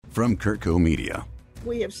From Kurtco Media.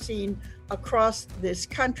 We have seen across this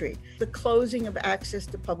country the closing of access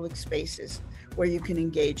to public spaces where you can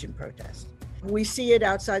engage in protest. We see it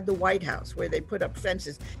outside the White House where they put up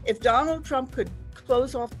fences. If Donald Trump could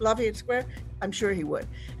close off Lafayette Square, I'm sure he would.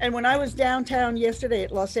 And when I was downtown yesterday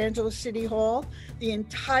at Los Angeles City Hall, the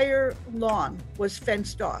entire lawn was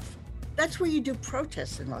fenced off. That's where you do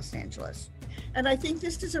protests in Los Angeles. And I think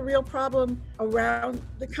this is a real problem around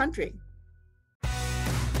the country.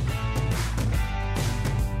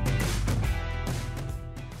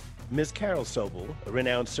 Ms. Carol Sobel, a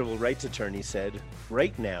renowned civil rights attorney, said,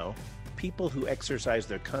 "Right now, people who exercise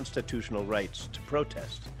their constitutional rights to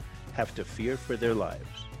protest have to fear for their lives."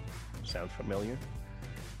 Sound familiar?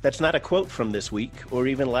 That's not a quote from this week or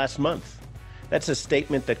even last month. That's a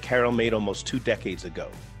statement that Carol made almost 2 decades ago.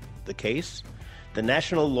 The case? The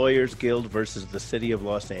National Lawyers Guild versus the City of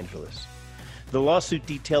Los Angeles. The lawsuit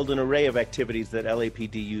detailed an array of activities that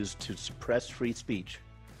LAPD used to suppress free speech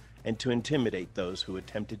and to intimidate those who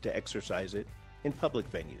attempted to exercise it in public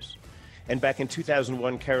venues. And back in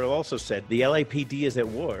 2001, Carol also said, the LAPD is at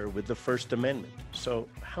war with the First Amendment. So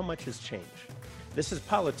how much has changed? This is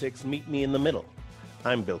Politics, Meet Me in the Middle.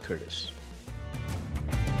 I'm Bill Curtis.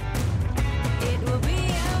 It will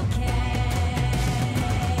be okay.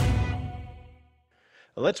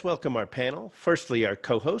 Let's welcome our panel. Firstly, our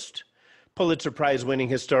co-host, Pulitzer Prize-winning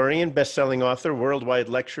historian, best-selling author, worldwide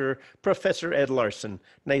lecturer, Professor Ed Larson.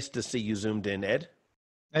 Nice to see you zoomed in, Ed.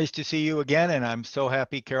 Nice to see you again, and I'm so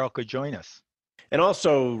happy Carol could join us. And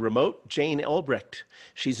also remote, Jane Elbrecht.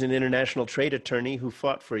 She's an international trade attorney who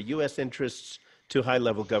fought for U.S. interests to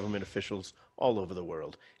high-level government officials all over the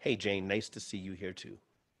world. Hey, Jane, nice to see you here, too.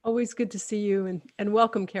 Always good to see you, and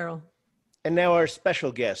welcome, Carol. And now our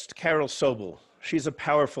special guest, Carol Sobel. She's a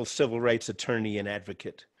powerful civil rights attorney and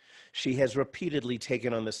advocate. She has repeatedly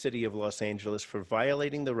taken on the city of Los Angeles for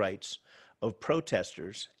violating the rights of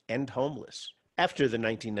protesters and homeless. After the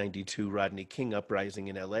 1992 Rodney King uprising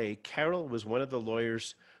in LA, Carol was one of the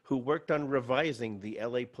lawyers who worked on revising the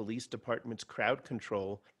LA Police Department's crowd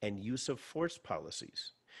control and use of force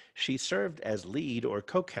policies. She served as lead or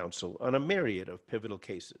co-counsel on a myriad of pivotal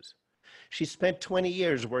cases. She spent 20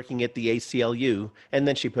 years working at the ACLU, and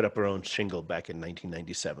then she put up her own shingle back in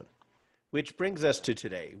 1997. Which brings us to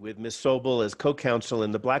today, with Ms. Sobel as co-counsel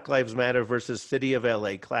in the Black Lives Matter versus City of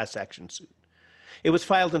LA class action suit. It was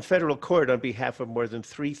filed in federal court on behalf of more than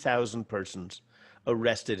 3,000 persons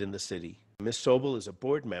arrested in the city. Ms. Sobel is a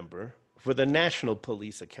board member for the National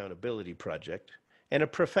Police Accountability Project and a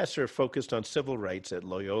professor focused on civil rights at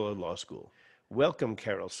Loyola Law School. Welcome,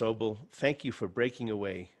 Carol Sobel. Thank you for breaking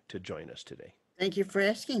away to join us today. Thank you for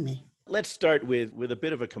asking me. Let's start with a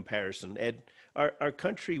bit of a comparison. Ed, our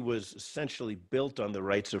country was essentially built on the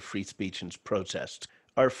rights of free speech and protest.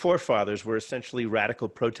 Our forefathers were essentially radical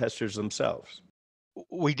protesters themselves.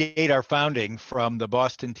 We date our founding from the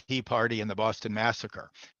Boston Tea Party and the Boston Massacre.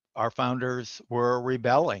 Our founders were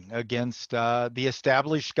rebelling against the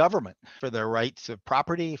established government for their rights of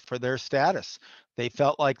property, for their status. They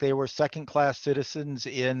felt like they were second-class citizens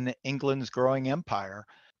in England's growing empire.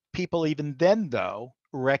 People even then, though,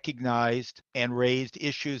 recognized and raised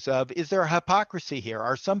issues of, is there a hypocrisy here?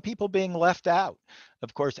 Are some people being left out?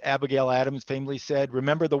 Of course, Abigail Adams famously said,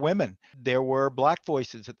 remember the women. There were Black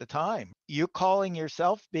voices at the time. You calling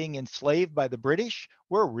yourself being enslaved by the British?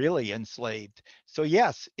 We're really enslaved. So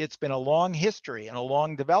yes, it's been a long history and a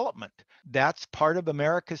long development. That's part of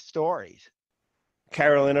America's story.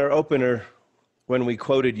 Carol, in our opener, when we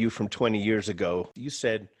quoted you from 20 years ago, you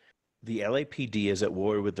said, the LAPD is at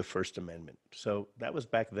war with the First Amendment. So that was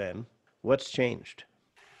back then. What's changed?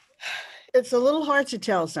 It's a little hard to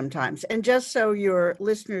tell sometimes. And just so your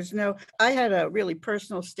listeners know, I had a really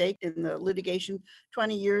personal stake in the litigation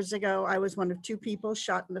 20 years ago. I was one of 2 people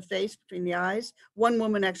shot in the face between the eyes. One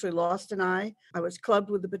woman actually lost an eye. I was clubbed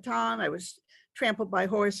with a baton. I was trampled by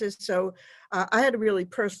horses. So I had a really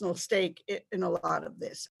personal stake in a lot of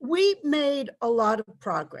this. We made a lot of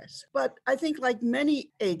progress, but I think like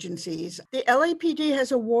many agencies, the LAPD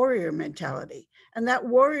has a warrior mentality, and that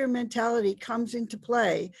warrior mentality comes into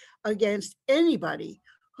play against anybody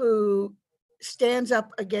who stands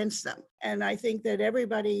up against them. And I think that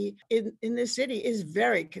everybody in this city is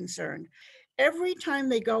very concerned. Every time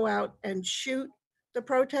they go out and shoot the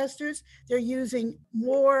protesters, they're using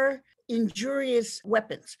more injurious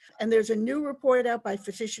weapons. And there's a new report out by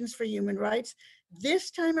Physicians for Human Rights.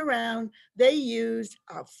 This time around, they used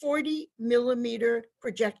 40 millimeter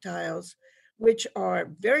projectiles, which are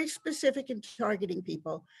very specific in targeting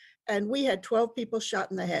people. And we had 12 people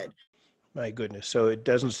shot in the head. My goodness. So it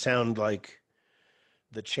doesn't sound like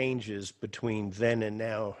the changes between then and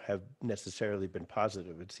now have necessarily been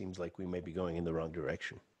positive. It seems like we may be going in the wrong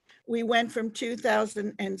direction. We went from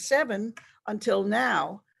 2007 until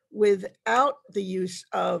now without the use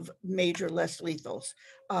of major less lethals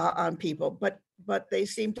on people, but they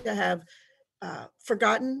seem to have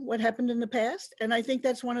forgotten what happened in the past. And I think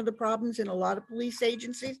that's one of the problems in a lot of police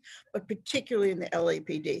agencies, but particularly in the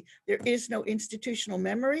LAPD. There is no institutional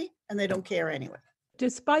memory and they don't care anyway.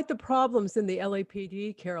 Despite the problems in the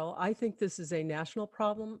LAPD, Carol, I think this is a national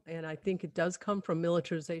problem, and I think it does come from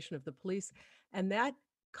militarization of the police, and that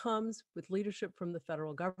comes with leadership from the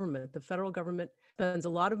federal government. The federal government spends a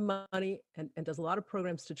lot of money and does a lot of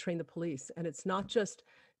programs to train the police, and it's not just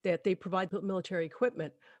that they provide military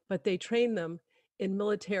equipment, but they train them in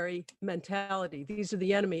military mentality. These are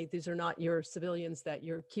the enemy. These are not your civilians that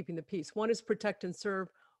you're keeping the peace. One is protect and serve.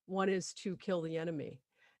 One is to kill the enemy.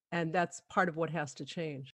 And that's part of what has to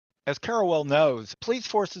change. As Carol well knows, police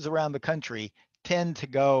forces around the country tend to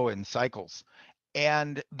go in cycles.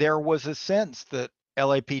 And there was a sense that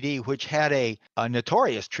LAPD, which had a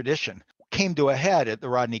notorious tradition, came to a head at the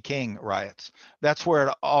Rodney King riots. That's where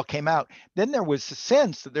it all came out. Then there was a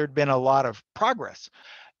sense that there'd been a lot of progress.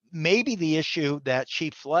 Maybe the issue that she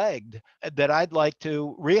flagged that I'd like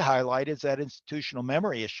to re-highlight is that institutional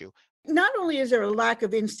memory issue. Not only is there a lack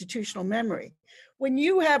of institutional memory, when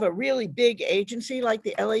you have a really big agency like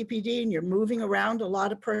the LAPD and you're moving around a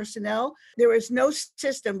lot of personnel, there is no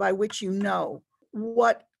system by which you know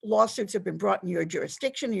what lawsuits have been brought in your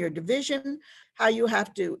jurisdiction, your division, how you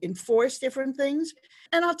have to enforce different things.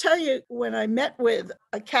 And I'll tell you, when I met with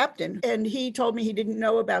a captain and he told me he didn't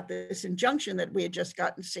know about this injunction that we had just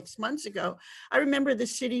gotten 6 months ago, I remember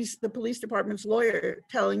the police department's lawyer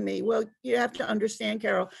telling me, well, you have to understand,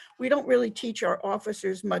 Carol, we don't really teach our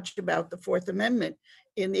officers much about the Fourth Amendment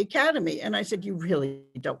in the academy. And I said, you really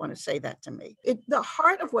don't want to say that to me. The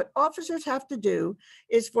heart of what officers have to do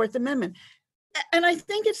is Fourth Amendment. And I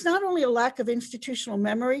think it's not only a lack of institutional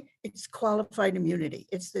memory, it's qualified immunity.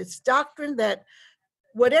 It's this doctrine that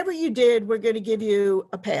whatever you did, we're going to give you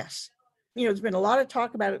a pass. You know, there's been a lot of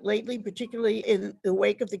talk about it lately, particularly in the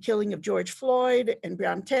wake of the killing of George Floyd and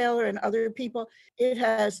Breonna Taylor and other people. It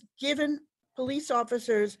has given police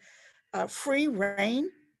officers free rein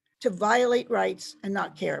to violate rights and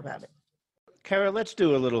not care about it. Carol, let's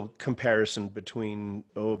do a little comparison between,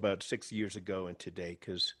 about 6 years ago and today,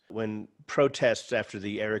 because when protests after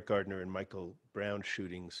the Eric Gardner and Michael Brown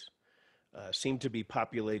shootings seemed to be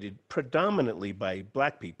populated predominantly by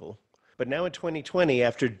Black people, but now in 2020,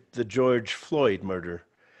 after the George Floyd murder,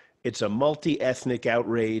 it's a multi-ethnic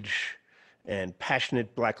outrage, and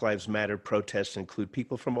passionate Black Lives Matter protests include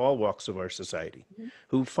people from all walks of our society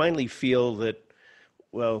who finally feel that,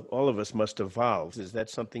 well, all of us must evolve. Is that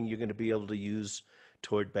something you're going to be able to use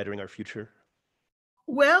toward bettering our future?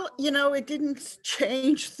 Well, you know, it didn't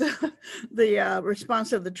change the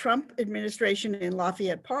response of the Trump administration in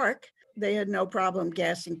Lafayette Park. They had no problem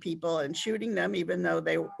gassing people and shooting them, even though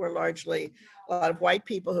they were largely a lot of white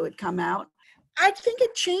people who had come out. I think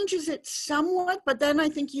it changes it somewhat, but then I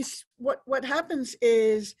think what happens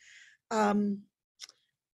is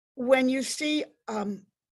when you see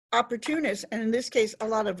opportunists, and in this case, a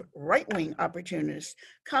lot of right-wing opportunists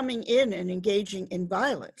coming in and engaging in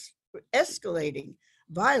violence, escalating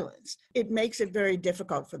violence, it makes it very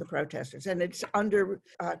difficult for the protesters. And it's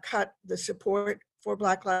undercut the support for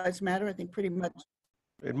Black Lives Matter, I think, pretty much.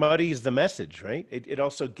 It muddies the message, right? It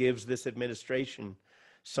also gives this administration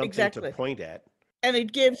something to point at. And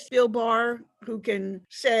it gives Bill Barr, who can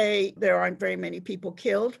say there aren't very many people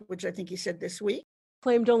killed, which I think he said this week.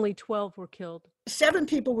 Claimed only 12 were killed. 7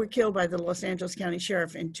 people were killed by the Los Angeles County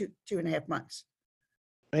Sheriff in 2.5 months.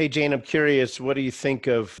 Hey, Jane, I'm curious, what do you think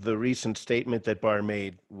of the recent statement that Barr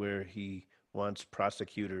made where he wants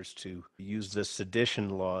prosecutors to use the sedition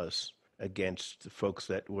laws against the folks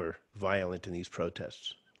that were violent in these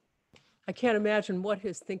protests? I can't imagine what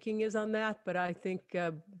his thinking is on that, but I think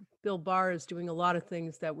Bill Barr is doing a lot of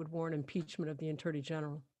things that would warrant impeachment of the Attorney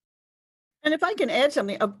General. And if I can add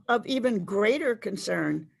something of even greater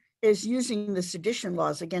concern is using the sedition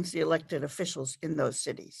laws against the elected officials in those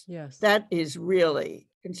cities. Yes. That is really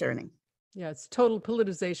concerning. Yeah, it's total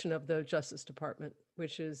politicization of the Justice Department,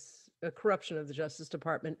 which is a corruption of the Justice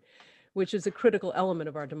Department, which is a critical element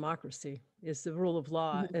of our democracy, is the rule of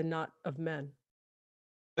law and not of men.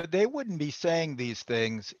 But they wouldn't be saying these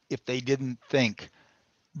things if they didn't think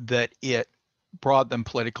that it brought them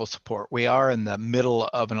political support. We are in the middle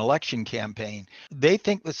of an election campaign. They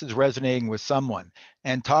think this is resonating with someone,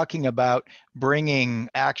 and talking about bringing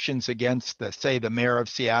actions against the mayor of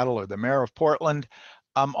Seattle or the mayor of Portland,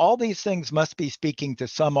 All these things must be speaking to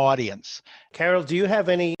some audience. Carol, do you have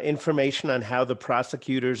any information on how the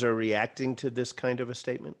prosecutors are reacting to this kind of a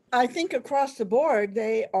statement? I think across the board,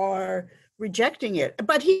 they are rejecting it,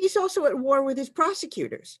 but he's also at war with his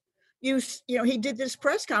prosecutors. He did this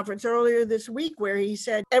press conference earlier this week where he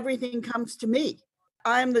said, everything comes to me.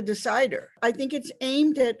 I'm the decider. I think it's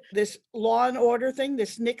aimed at this law and order thing,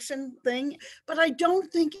 this Nixon thing, but I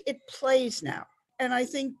don't think it plays now. And I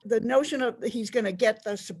think the notion of he's going to get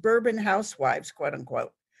the suburban housewives, quote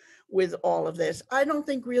unquote, with all of this, I don't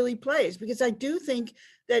think really plays, because I do think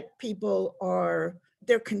that people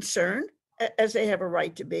they're concerned, as they have a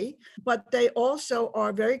right to be, but they also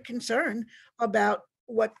are very concerned about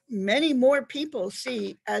what many more people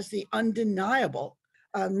see as the undeniable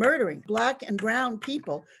murdering Black and brown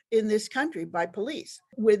people in this country by police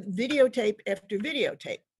with videotape after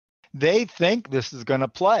videotape. They think this is going to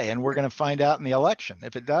play, and we're going to find out in the election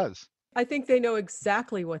if it does. I think they know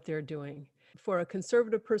exactly what they're doing. For a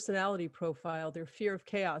conservative personality profile, their fear of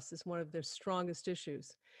chaos is one of their strongest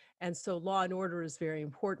issues. And so law and order is very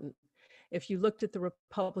important. If you looked at the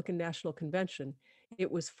Republican National Convention, it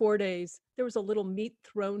was 4 days. There was a little meat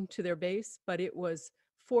thrown to their base, but it was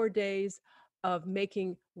 4 days of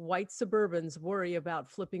making white suburbans worry about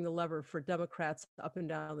flipping the lever for Democrats up and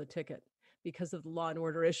down the ticket because of the law and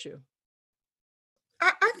order issue.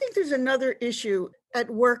 I think there's another issue at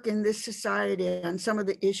work in this society on some of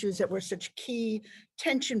the issues that were such key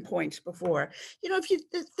tension points before. If you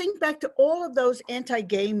think back to all of those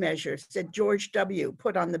anti-gay measures that George W.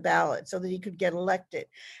 put on the ballot so that he could get elected.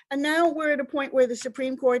 And now we're at a point where the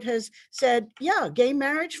Supreme Court has said, yeah, gay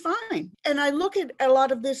marriage, fine. And I look at a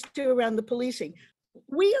lot of this too around the policing.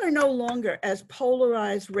 We are no longer as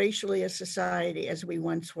polarized racially a society as we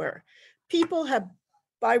once were. People have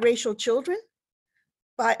biracial children,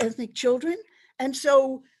 bi-ethnic children. And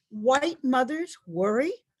so white mothers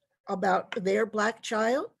worry about their Black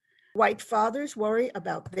child. White fathers worry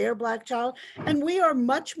about their Black child. And we are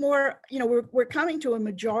much more, we're coming to a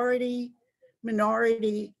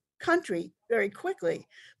minority country very quickly.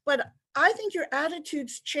 But I think your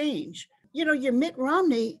attitudes change. You're Mitt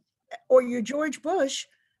Romney or you're George Bush,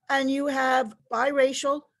 and you have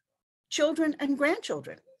biracial children and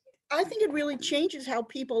grandchildren. I think it really changes how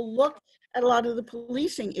people look at a lot of the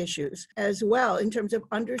policing issues as well, in terms of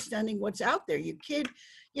understanding what's out there.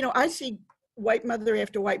 I see white mother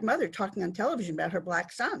after white mother talking on television about her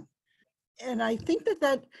Black son. And I think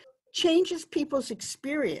that changes people's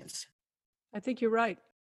experience. I think you're right.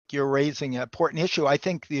 You're raising an important issue. I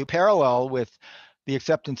think the parallel with the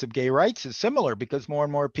acceptance of gay rights is similar, because more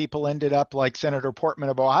and more people ended up like Senator Portman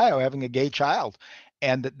of Ohio, having a gay child,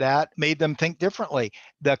 and that made them think differently.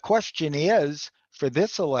 The question is, for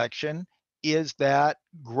this election, is that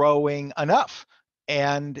growing enough?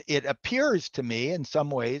 And it appears to me in some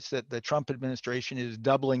ways that the Trump administration is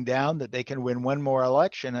doubling down that they can win one more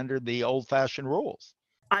election under the old-fashioned rules.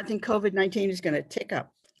 I think COVID-19 is going to tick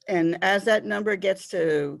up. And as that number gets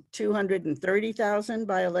to 230,000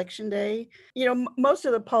 by election day, most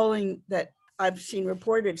of the polling that I've seen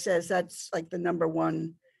reported says that's like the number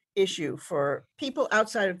one issue for people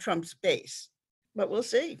outside of Trump's base. But we'll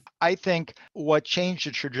see. I think what changed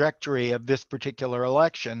the trajectory of this particular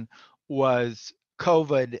election was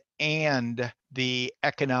COVID and the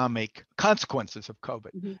economic consequences of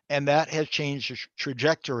COVID. Mm-hmm. And that has changed the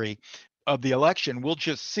trajectory of the election. We'll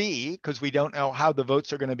just see, because we don't know how the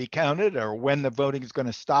votes are going to be counted, or when the voting is going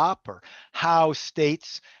to stop, or how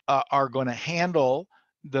states are going to handle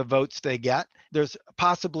the votes they get. There's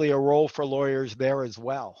possibly a role for lawyers there as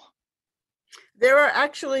well. There are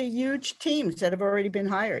actually huge teams that have already been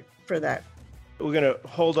hired for that. We're going to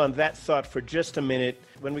hold on that thought for just a minute.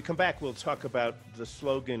 When we come back, we'll talk about the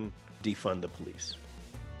slogan, defund the police.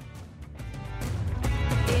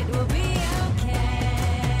 It will be okay.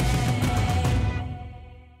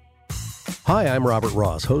 Hi, I'm Robert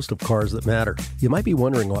Ross, host of Cars That Matter. You might be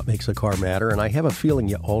wondering what makes a car matter, and I have a feeling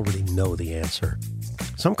you already know the answer.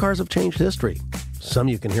 Some cars have changed history. Some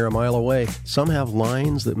you can hear a mile away. Some have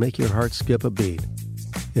lines that make your heart skip a beat.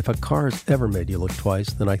 If a car's ever made you look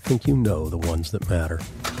twice, then I think you know the ones that matter.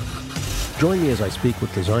 Join me as I speak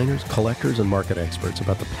with designers, collectors, and market experts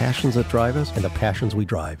about the passions that drive us and the passions we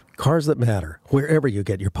drive. Cars That Matter, wherever you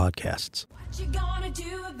get your podcasts. What you gonna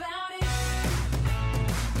do about it?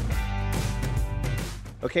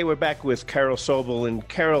 Okay, we're back with Carol Sobel. And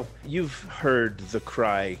Carol, you've heard the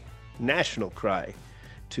cry, national cry,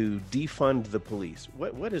 to defund the police.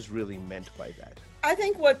 What is really meant by that? I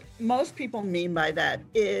think what most people mean by that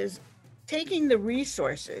is taking the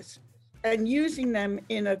resources and using them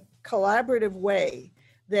in a collaborative way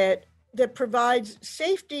that provides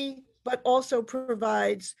safety but also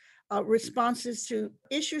provides responses to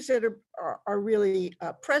issues that are really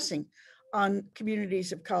pressing on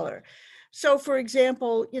communities of color. So, for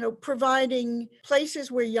example, providing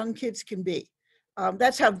places where young kids can be.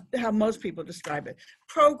 That's how most people describe it.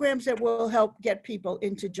 Programs that will help get people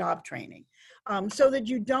into job training, so that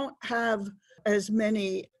you don't have as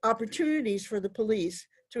many opportunities for the police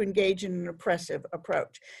to engage in an oppressive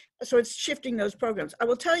approach. So it's shifting those programs. I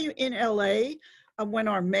will tell you, in LA, when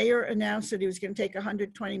our mayor announced that he was going to take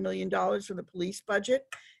 $120 million from the police budget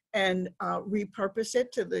and repurpose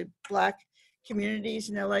it to the Black communities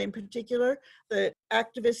in LA in particular, the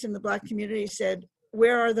activists in the Black community said,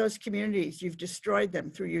 where are those communities? You've destroyed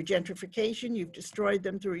them through your gentrification. You've destroyed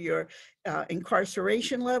them through your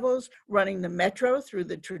incarceration levels, running the metro through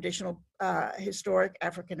the traditional historic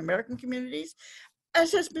African-American communities,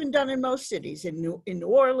 as has been done in most cities, in New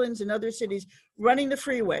Orleans and other cities, running the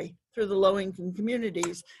freeway through the low-income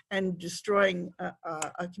communities and destroying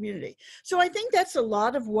a community. So I think that's a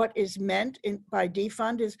lot of what is meant by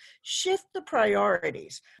defund, is shift the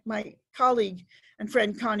priorities. My colleague and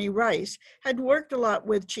friend Connie Rice had worked a lot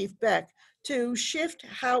with Chief Beck to shift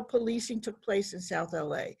how policing took place in South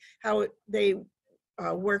LA, how they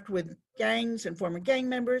worked with gangs and former gang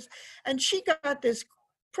members. And she got this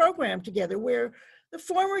program together where the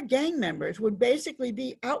former gang members would basically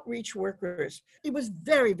be outreach workers. It was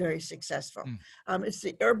very, very successful. It's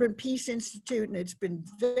the Urban Peace Institute, and it's been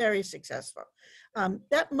very successful.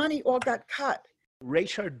 That money all got cut.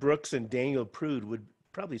 Rayshard Brooks and Daniel Prude would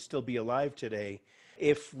probably still be alive today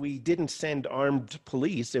if we didn't send armed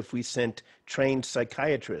police, if we sent trained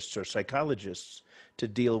psychiatrists or psychologists to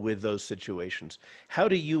deal with those situations. How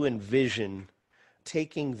do you envision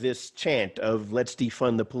taking this chant of let's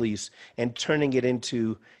defund the police and turning it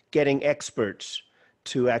into getting experts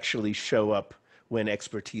to actually show up when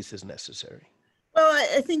expertise is necessary? Well,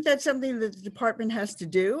 I think that's something that the department has to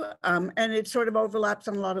do, and it sort of overlaps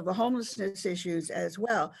on a lot of the homelessness issues as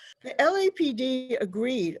well. The LAPD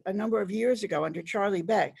agreed a number of years ago under Charlie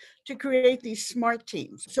Beck to create these SMART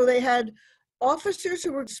teams. So they had officers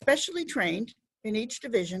who were specially trained in each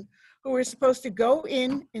division who were supposed to go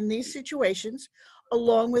in these situations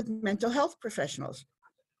along with mental health professionals.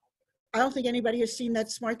 I don't think anybody has seen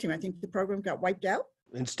that SMART team. I think the program got wiped out.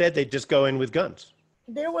 Instead, they just go in with guns.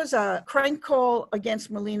 There was a crank call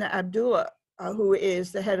against Melina Abdullah, who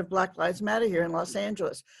is the head of Black Lives Matter here in Los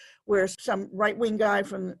Angeles, where some right-wing guy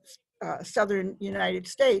from southern United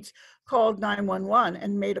States called 911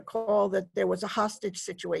 and made a call that there was a hostage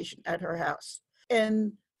situation at her house.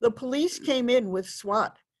 And the police came in with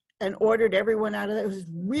SWAT and ordered everyone out of there. It was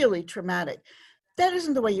really traumatic. That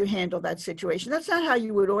isn't the way you handle that situation. That's not how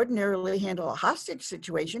you would ordinarily handle a hostage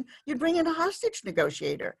situation. You'd bring in a hostage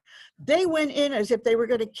negotiator. They went in as if they were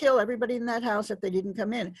going to kill everybody in that house if they didn't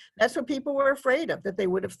come in. That's what people were afraid of, that they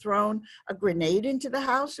would have thrown a grenade into the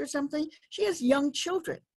house or something. She has young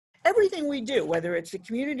children. Everything we do, whether it's the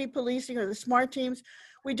community policing or the SMART teams,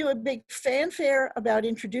 we do a big fanfare about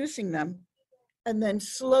introducing them, and then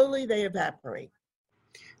slowly they evaporate.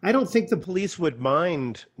 I don't think the police would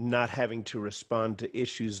mind not having to respond to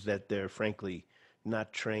issues that they're frankly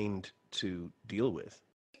not trained to deal with.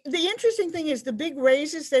 The interesting thing is the big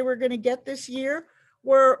raises they were going to get this year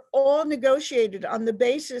were all negotiated on the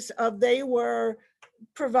basis of they were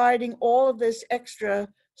providing all of this extra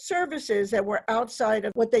services that were outside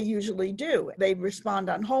of what they usually do. They respond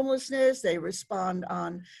on homelessness, they respond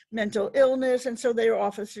on mental illness, and so their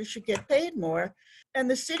officers should get paid more. And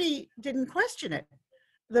the city didn't question it.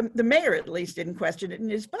 The mayor at least didn't question it in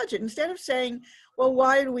his budget. Instead of saying, well,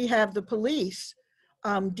 why do we have the police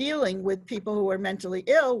dealing with people who are mentally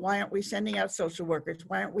ill? Why aren't we sending out social workers?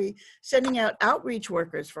 Why aren't we sending out outreach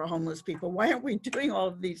workers for homeless people? Why aren't we doing all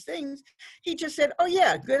of these things? He just said, oh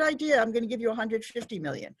yeah, good idea. I'm going to give you 150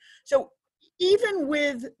 million. So even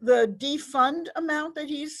with the defund amount that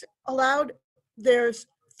he's allowed, there's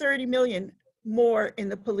 30 million more in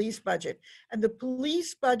the police budget. And the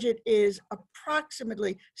police budget is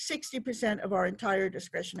approximately 60% of our entire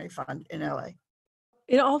discretionary fund in LA.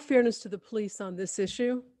 In all fairness to the police on this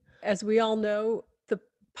issue, as we all know, the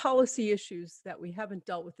policy issues that we haven't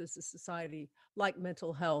dealt with as a society, like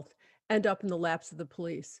mental health, end up in the laps of the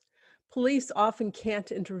police. Police often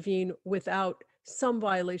can't intervene without some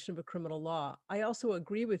violation of a criminal law. I also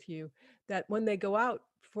agree with you that when they go out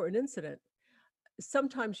for an incident,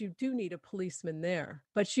 sometimes you do need a policeman there,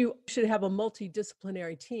 but you should have a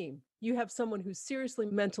multidisciplinary team. You have someone who's seriously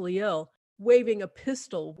mentally ill waving a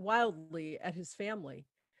pistol wildly at his family.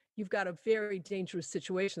 You've got a very dangerous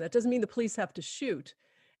situation. That doesn't mean the police have to shoot.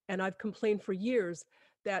 And I've complained for years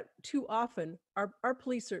that too often our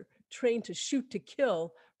police are trained to shoot to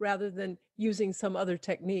kill rather than using some other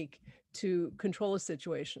technique to control a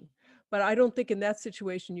situation. But I don't think in that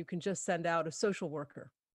situation you can just send out a social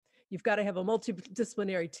worker. You've got to have a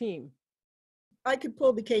multidisciplinary team. I could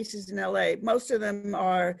pull the cases in LA. Most of them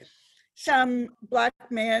are some Black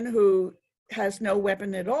man who has no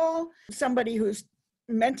weapon at all, somebody who's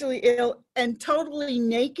mentally ill and totally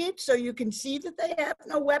naked, so you can see that they have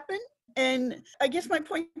no weapon. And I guess my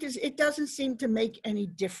point is, it doesn't seem to make any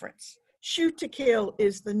difference. Shoot to kill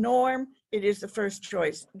is the norm. It is the first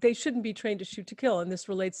choice. They shouldn't be trained to shoot to kill, and this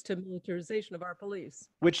relates to militarization of our police.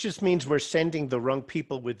 Which just means we're sending the wrong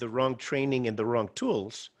people with the wrong training and the wrong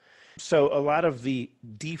tools. So a lot of the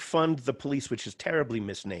defund the police, which is terribly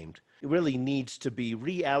misnamed, really needs to be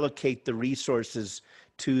reallocate the resources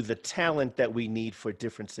to the talent that we need for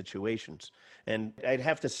different situations. And I'd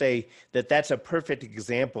have to say that that's a perfect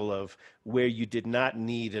example of where you did not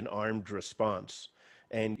need an armed response.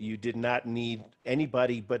 And you did not need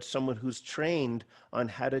anybody but someone who's trained on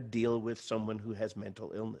how to deal with someone who has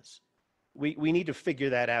mental illness. We need to figure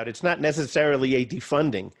that out. It's not necessarily a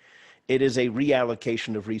defunding. It is a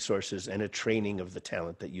reallocation of resources and a training of the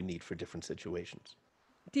talent that you need for different situations.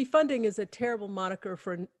 Defunding is a terrible moniker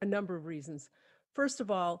for a number of reasons. First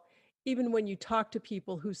of all, even when you talk to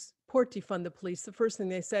people who support defund the police, the first thing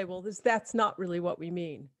they say, well, that's not really what we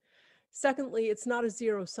mean. Secondly, it's not a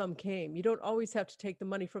zero-sum game. You don't always have to take the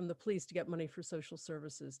money from the police to get money for social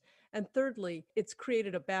services. And thirdly, it's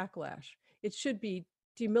created a backlash. It should be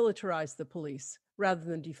demilitarize the police rather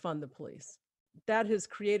than defund the police. That has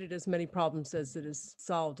created as many problems as it has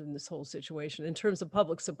solved in this whole situation in terms of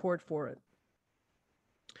public support for it.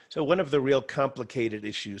 So one of the real complicated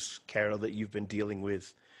issues, Carol, that you've been dealing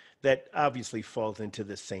with that obviously falls into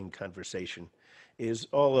the same conversation is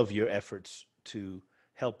all of your efforts to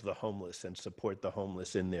help the homeless and support the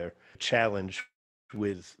homeless in their challenge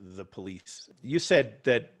with the police. You said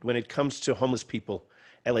that when it comes to homeless people,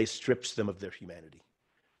 LA strips them of their humanity.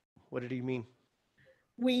 What did you mean?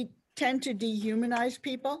 We tend to dehumanize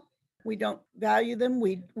people. We don't value them.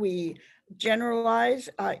 We generalize.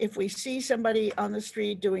 If we see somebody on the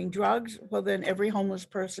street doing drugs, well, then every homeless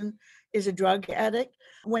person is a drug addict,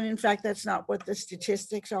 when in fact, that's not what the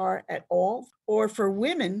statistics are at all. Or for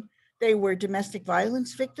women, they were domestic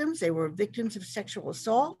violence victims. They were victims of sexual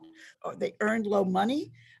assault. Or they earned low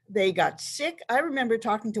money. They got sick. I remember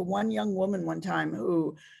talking to one young woman one time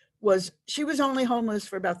she was only homeless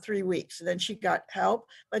for about 3 weeks. Then she got help,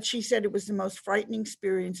 but she said it was the most frightening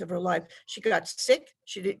experience of her life. She got sick.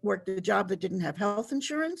 She worked a job that didn't have health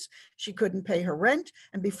insurance. She couldn't pay her rent.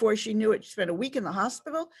 And before she knew it, she spent a week in the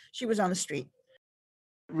hospital. She was on the street.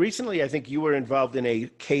 Recently, I think you were involved in a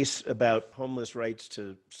case about homeless rights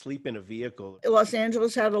to sleep in a vehicle. Los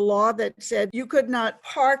Angeles had a law that said you could not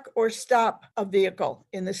park or stop a vehicle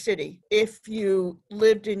in the city if you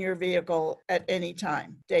lived in your vehicle at any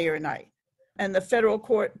time, day or night. And the federal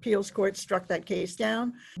appeals court struck that case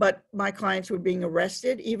down, but my clients were being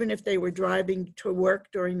arrested, even if they were driving to work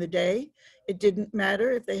during the day. It didn't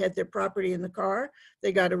matter if they had their property in the car.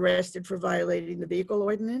 They got arrested for violating the vehicle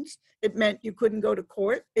ordinance. It meant you couldn't go to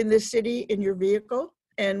court in this city in your vehicle.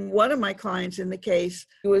 And one of my clients in the case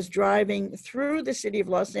was driving through the city of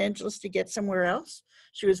Los Angeles to get somewhere else.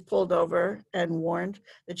 She was pulled over and warned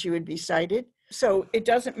that she would be cited. So it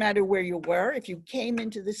doesn't matter where you were. If you came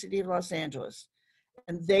into the city of Los Angeles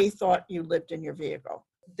and they thought you lived in your vehicle,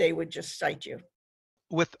 they would just cite you.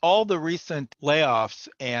 With all the recent layoffs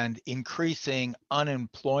and increasing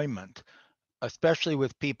unemployment, especially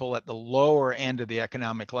with people at the lower end of the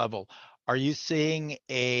economic level, are you seeing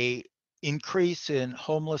an increase in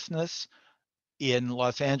homelessness in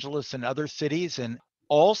Los Angeles and other cities? And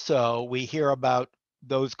also, we hear about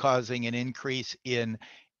those causing an increase in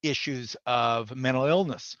issues of mental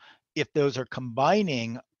illness. If those are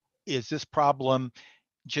combining, is this problem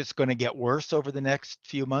just going to get worse over the next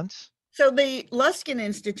few months? So the Luskin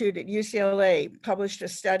Institute at UCLA published a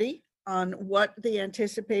study on what the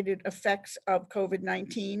anticipated effects of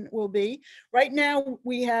COVID-19 will be. Right now,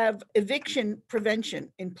 we have eviction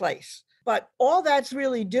prevention in place, but all that's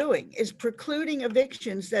really doing is precluding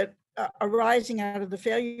evictions that are arising out of the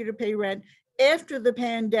failure to pay rent after the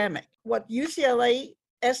pandemic. What UCLA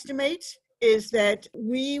estimates is that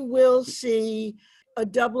we will see a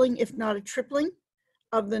doubling, if not a tripling,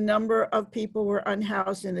 of the number of people who are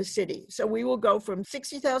unhoused in the city. So we will go from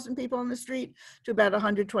 60,000 people on the street to about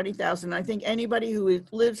 120,000. I think anybody who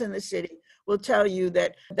lives in the city will tell you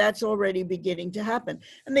that that's already beginning to happen.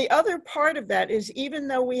 And the other part of that is, even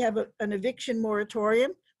though we have an eviction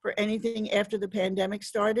moratorium for anything after the pandemic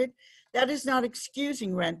started, that is not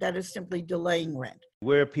excusing rent, that is simply delaying rent.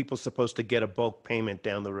 Where are people supposed to get a bulk payment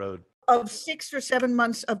down the road? of 6 or 7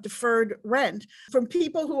 months of deferred rent from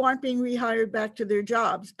people who aren't being rehired back to their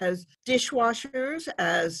jobs as dishwashers,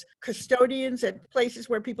 as custodians at places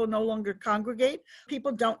where people no longer congregate.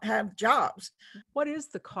 People don't have jobs. What is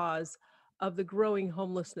the cause of the growing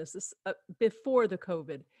homelessness before the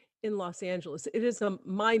COVID in Los Angeles? It is a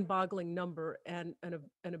mind-boggling number and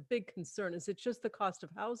a big concern. Is it just the cost of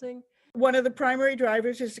housing? One of the primary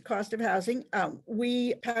drivers is the cost of housing.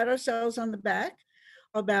 We pat ourselves on the back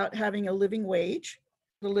about having a living wage.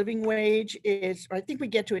 The living wage is, I think we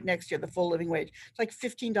get to it next year, the full living wage. It's like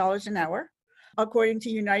 $15 an hour. According to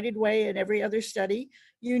United Way and every other study,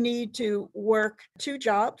 you need to work 2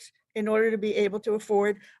 jobs in order to be able to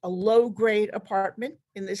afford a low-grade apartment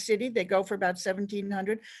in the city. They go for about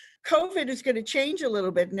 $1,700. COVID is going to change a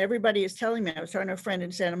little bit, and everybody is telling me, I was talking to a friend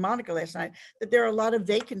in Santa Monica last night, that there are a lot of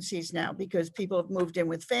vacancies now because people have moved in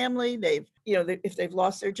with family, if they've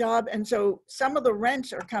lost their job, and so some of the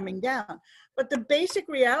rents are coming down. But the basic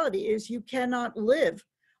reality is you cannot live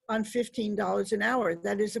on $15 an hour.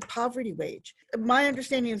 That is a poverty wage. My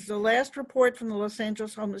understanding is the last report from the Los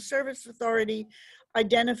Angeles Homeless Service Authority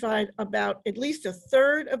identified about at least a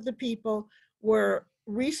third of the people were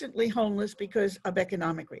recently homeless because of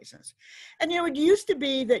economic reasons. And it used to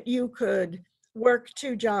be that you could work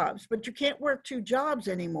 2 jobs, but you can't work 2 jobs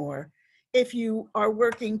anymore if you are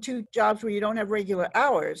working 2 jobs where you don't have regular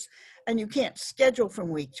hours and you can't schedule from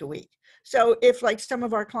week to week. So if, like some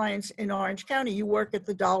of our clients in Orange County, you work at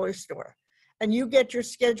the dollar store and you get your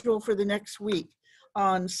schedule for the next week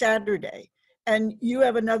on Saturday and you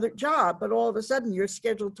have another job, but all of a sudden you're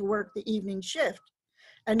scheduled to work the evening shift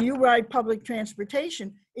and you ride public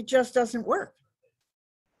transportation, it just doesn't work.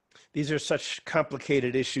 These are such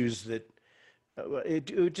complicated issues that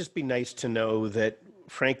it would just be nice to know that,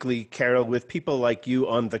 frankly, Carol, with people like you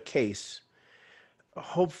on the case,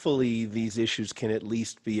 hopefully these issues can at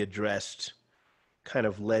least be addressed, kind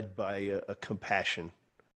of led by a compassion.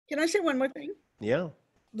 Can I say one more thing? Yeah.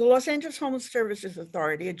 The Los Angeles Homeless Services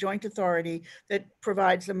Authority, a joint authority that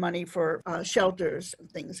provides the money for shelters and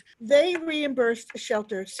things, they reimbursed a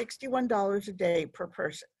shelter $61 a day per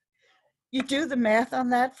person. You do the math on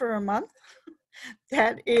that for a month,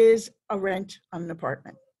 that is a rent on an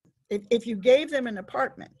apartment. If you gave them an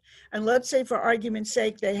apartment, and let's say for argument's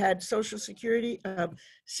sake, they had Social Security of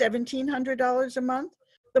 $1,700 a month,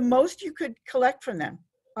 the most you could collect from them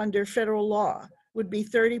under federal law would be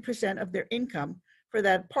 30% of their income for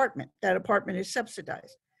that apartment. That apartment is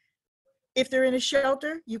subsidized. If they're in a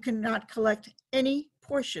shelter, you cannot collect any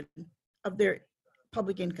portion of their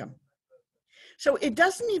public income. So it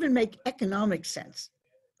doesn't even make economic sense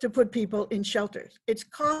to put people in shelters. It's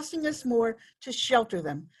costing us more to shelter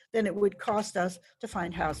them than it would cost us to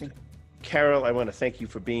find housing. Carol, I want to thank you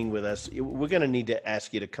for being with us. We're going to need to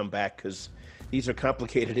ask you to come back because these are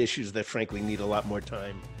complicated issues that frankly need a lot more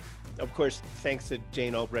time. Of course, thanks to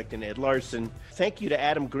Jane Albrecht and Ed Larson. Thank you to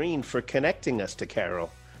Adam Green for connecting us to Carol.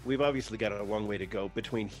 We've obviously got a long way to go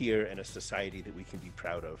between here and a society that we can be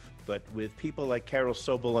proud of. But with people like Carol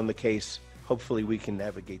Sobel on the case, hopefully we can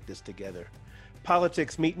navigate this together.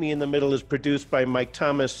 Politics Meet Me in the Middle is produced by Mike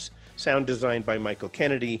Thomas, sound designed by Michael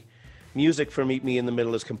Kennedy. Music for Meet Me in the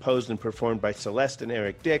Middle is composed and performed by Celeste and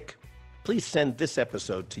Eric Dick. Please send this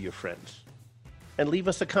episode to your friends. And leave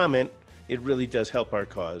us a comment. It really does help our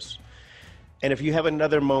cause. And if you have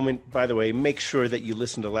another moment, by the way, make sure that you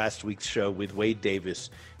listen to last week's show with Wade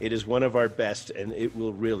Davis. It is one of our best, and it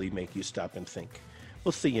will really make you stop and think.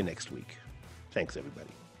 We'll see you next week. Thanks,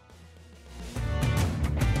 everybody.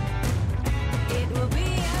 It will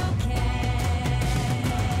be okay.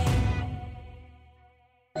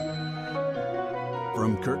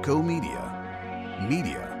 From Kurtco Media,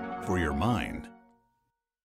 media for your mind.